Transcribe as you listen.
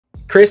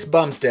Chris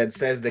Bumstead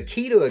says the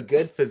key to a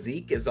good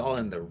physique is all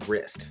in the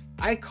wrist.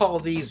 I call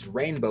these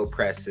rainbow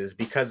presses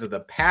because of the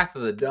path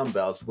of the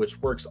dumbbells, which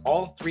works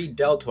all three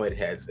deltoid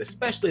heads,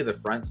 especially the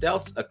front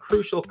delts, a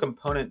crucial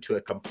component to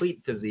a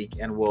complete physique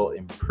and will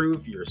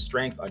improve your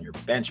strength on your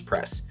bench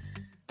press.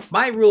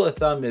 My rule of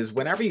thumb is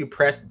whenever you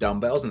press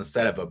dumbbells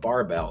instead of a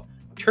barbell,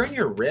 turn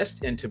your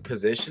wrist into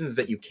positions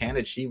that you can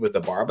achieve with a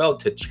barbell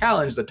to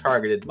challenge the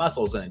targeted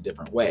muscles in a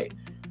different way.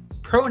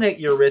 Pronate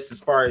your wrist as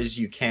far as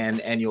you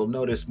can and you'll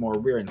notice more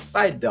rear and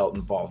side delt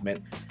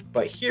involvement,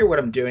 but here what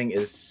I'm doing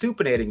is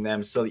supinating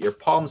them so that your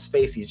palms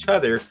face each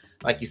other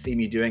like you see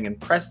me doing,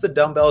 and press the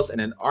dumbbells in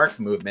an arc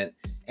movement,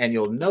 and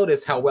you'll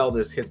notice how well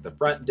this hits the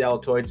front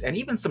deltoids and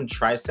even some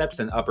triceps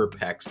and upper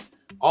pecs,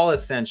 all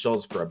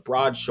essentials for a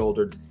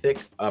broad-shouldered, thick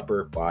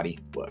upper body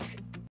look.